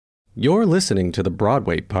You're listening to the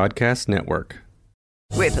Broadway Podcast Network.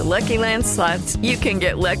 With the Lucky Land Slots, you can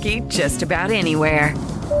get lucky just about anywhere.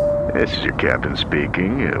 This is your captain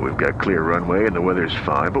speaking. We've got clear runway and the weather's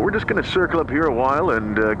fine, but we're just going to circle up here a while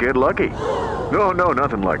and get lucky. No,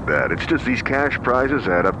 nothing like that. It's just these cash prizes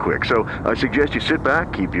add up quick. So I suggest you sit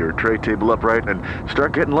back, keep your tray table upright, and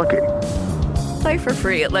start getting lucky. Play for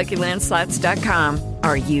free at LuckyLandSlots.com.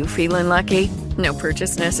 Are you feeling lucky? No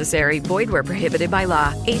purchase necessary. Void where prohibited by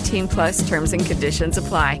law. 18 plus terms and conditions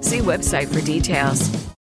apply. See website for details.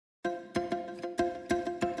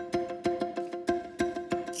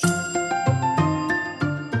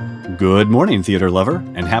 Good morning, theater lover,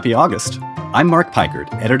 and happy August. I'm Mark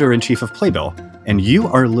Pikert, editor-in-chief of Playbill, and you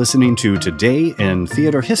are listening to Today in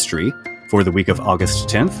Theater History for the week of August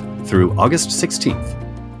 10th through August 16th.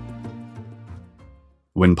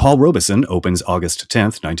 When Paul Robeson opens August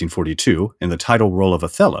 10th, 1942, in the title role of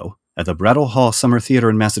Othello at the Brattle Hall Summer Theater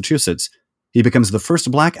in Massachusetts, he becomes the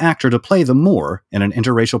first black actor to play the Moor in an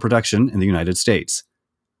interracial production in the United States.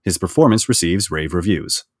 His performance receives rave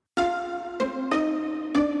reviews.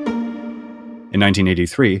 In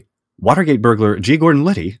 1983, Watergate burglar G. Gordon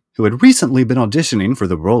Liddy, who had recently been auditioning for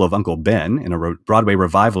the role of Uncle Ben in a Broadway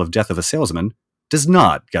revival of Death of a Salesman, does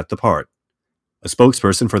not get the part. A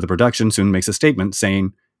spokesperson for the production soon makes a statement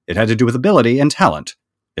saying it had to do with ability and talent.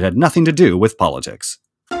 It had nothing to do with politics.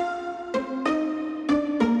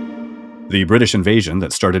 The British invasion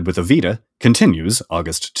that started with Evita continues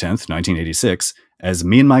August 10th, 1986, as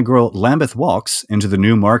Me and My Girl Lambeth walks into the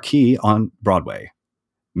new marquee on Broadway.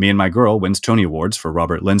 Me and My Girl wins Tony Awards for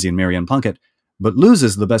Robert Lindsay and Marianne Plunkett, but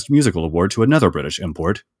loses the Best Musical Award to another British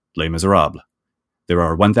import, Les Miserables. There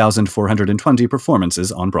are 1,420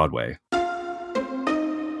 performances on Broadway.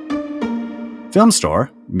 Film star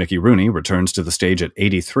Mickey Rooney returns to the stage at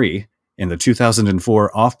 83 in the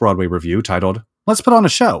 2004 Off-Broadway review titled Let's Put on a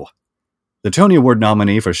Show. The Tony Award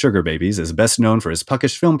nominee for Sugar Babies is best known for his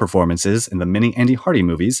puckish film performances in the many Andy Hardy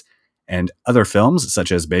movies and other films such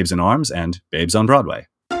as Babes in Arms and Babes on Broadway.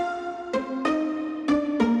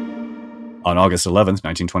 On August 11th,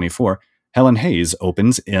 1924, Helen Hayes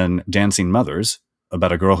opens in Dancing Mothers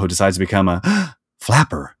about a girl who decides to become a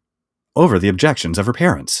flapper over the objections of her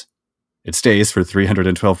parents. It stays for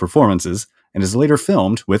 312 performances and is later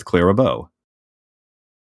filmed with Clara Bow.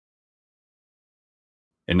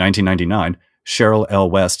 In 1999, Cheryl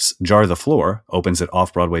L. West's Jar the Floor opens at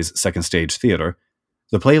Off-Broadway's Second Stage Theater.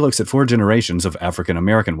 The play looks at 4 generations of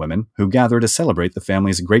African-American women who gather to celebrate the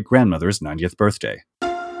family's great-grandmother's 90th birthday.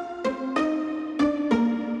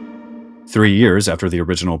 3 years after the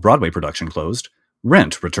original Broadway production closed,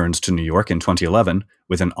 Rent returns to New York in 2011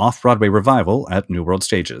 with an off-Broadway revival at New World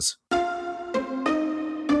Stages.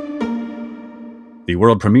 The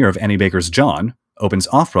world premiere of Annie Baker's John opens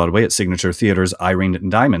off-Broadway at Signature Theater's Irene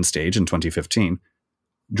Diamond stage in 2015.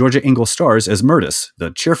 Georgia Engel stars as Murtis,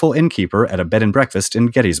 the cheerful innkeeper at a bed and breakfast in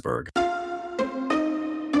Gettysburg.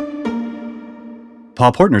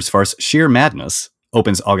 Paul Portner's farce Sheer Madness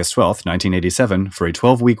opens August 12, 1987 for a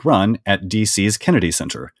 12-week run at DC's Kennedy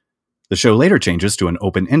Center. The show later changes to an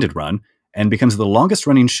open-ended run and becomes the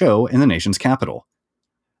longest-running show in the nation's capital.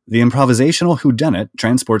 The improvisational whodunit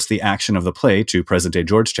transports the action of the play to present-day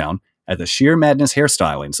Georgetown at the Sheer Madness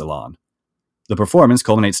Hairstyling Salon. The performance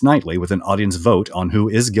culminates nightly with an audience vote on who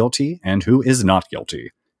is guilty and who is not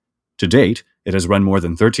guilty. To date, it has run more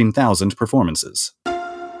than 13,000 performances.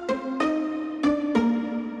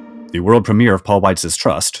 The world premiere of Paul Weitz's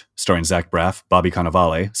Trust, starring Zach Braff, Bobby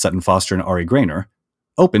Cannavale, Sutton Foster, and Ari Grainer,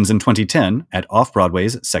 opens in 2010 at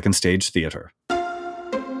Off-Broadway's Second Stage Theater.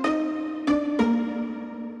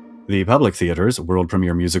 The Public Theater's world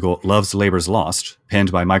premiere musical Love's Labour's Lost, penned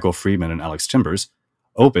by Michael Friedman and Alex Timbers,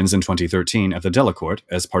 opens in 2013 at the Delacorte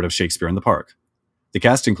as part of Shakespeare in the Park. The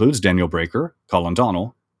cast includes Daniel Breaker, Colin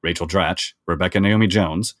Donnell, Rachel Dratch, Rebecca Naomi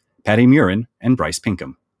Jones, Patty Murin, and Bryce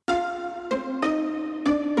Pinkham.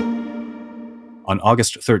 On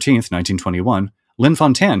August 13th, 1921, Lynn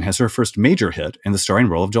Fontanne has her first major hit in the starring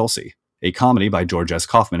role of Dulcie, a comedy by George S.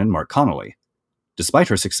 Kaufman and Mark Connolly. Despite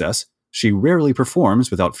her success, she rarely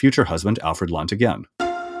performs without future husband Alfred Lunt again.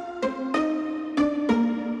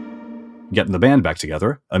 Getting the Band Back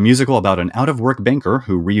Together, a musical about an out-of-work banker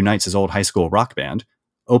who reunites his old high school rock band,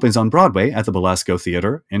 opens on Broadway at the Belasco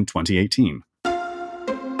Theater in 2018.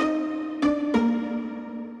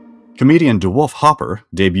 Comedian DeWolf Hopper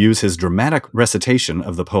debuts his dramatic recitation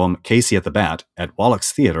of the poem Casey at the Bat at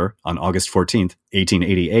Wallack's Theater on August 14,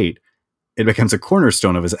 1888. It becomes a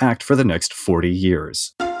cornerstone of his act for the next 40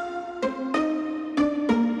 years.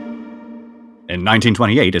 In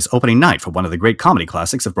 1928 is opening night for one of the great comedy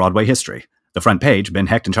classics of Broadway history, The front page, Ben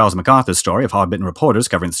Hecht and Charles MacArthur's story of hard-bitten reporters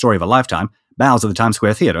covering the story of a lifetime, Bowels of the Times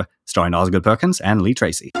Square Theater, starring Osgood Perkins and Lee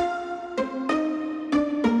Tracy.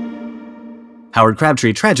 Howard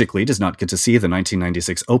Crabtree tragically does not get to see the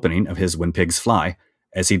 1996 opening of his When Pigs Fly,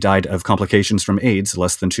 as he died of complications from AIDS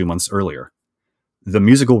less than 2 months earlier. The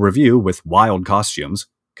musical review with wild costumes,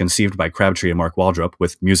 conceived by Crabtree and Mark Waldrop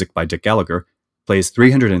with music by Dick Gallagher, plays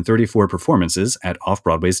 334 performances at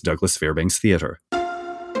Off-Broadway's Douglas Fairbanks Theater.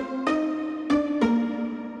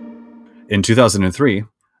 In 2003,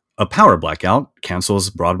 a power blackout cancels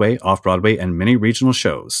Broadway, Off-Broadway, and many regional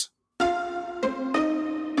shows.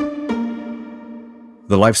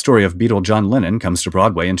 The life story of Beatle John Lennon comes to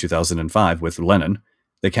Broadway in 2005 with Lennon.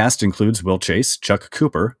 The cast includes Will Chase, Chuck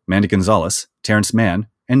Cooper, Mandy Gonzalez, Terrence Mann,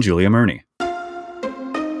 and Julia Murney.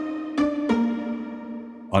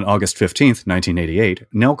 On August 15, 1988,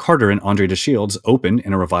 Nell Carter and Andre DeShields open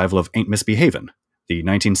in a revival of Ain't Misbehavin', the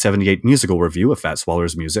 1978 musical review of Fats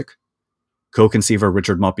Waller's music. Co-conceiver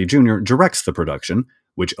Richard Maltby Jr. directs the production,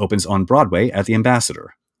 which opens on Broadway at the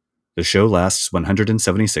Ambassador. The show lasts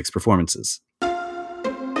 176 performances.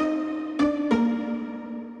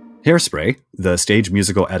 Hairspray, the stage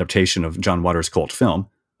musical adaptation of John Waters' cult film,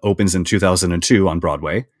 opens in 2002 on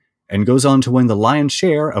Broadway, and goes on to win the lion's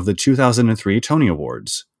share of the 2003 Tony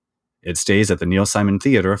Awards. It stays at the Neil Simon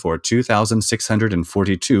Theater for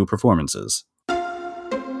 2,642 performances.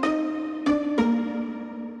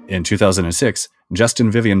 In 2006,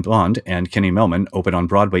 Justin Vivian Bond and Kenny Melman open on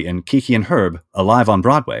Broadway in Kiki and Herb, Alive on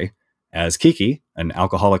Broadway, as Kiki, an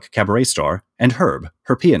alcoholic cabaret star, and Herb,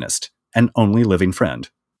 her pianist, and only living friend.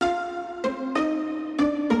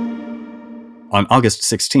 On August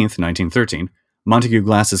 16, 1913, Montague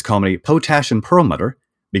Glass's comedy Potash and Perlmutter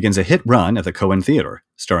begins a hit run at the Cohen Theater,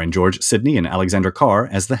 starring George Sidney and Alexander Carr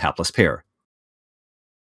as the hapless pair.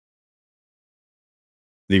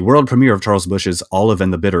 The world premiere of Charles Busch's Olive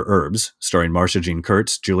and the Bitter Herbs, starring Marcia Jean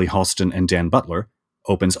Kurtz, Julie Halston, and Dan Butler,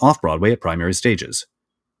 opens off-Broadway at Primary Stages.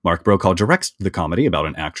 Mark Brokaw directs the comedy about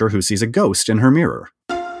an actor who sees a ghost in her mirror.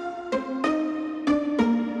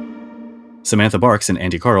 Samantha Barks and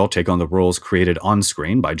Andy Carl take on the roles created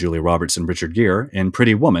on-screen by Julia Roberts and Richard Gere in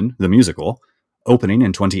Pretty Woman, the musical, opening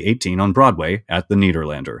in 2018 on Broadway at the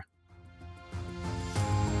Nederlander.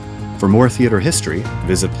 For more theater history,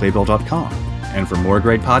 visit Playbill.com, and for more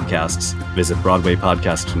great podcasts, visit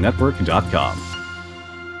BroadwayPodcastNetwork.com.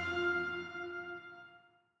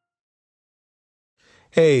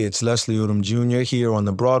 Hey, it's Leslie Odom Jr. here on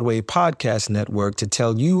the Broadway Podcast Network to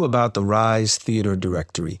tell you about the Rise Theater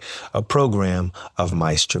Directory, a program of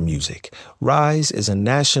Maestro Music. Rise is a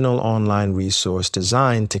national online resource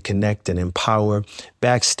designed to connect and empower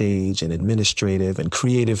backstage and administrative and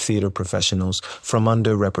creative theater professionals from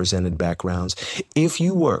underrepresented backgrounds. If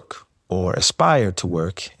you work or aspire to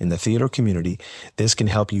work in the theater community, this can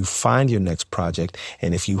help you find your next project.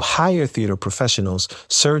 And if you hire theater professionals,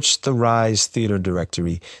 search the Rise Theater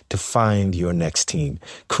Directory to find your next team.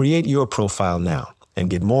 Create your profile now and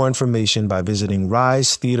get more information by visiting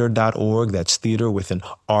risetheater.org. That's theater with an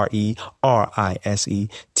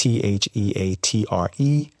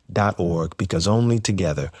RERISETHEATRE.org, because only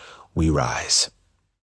together we rise.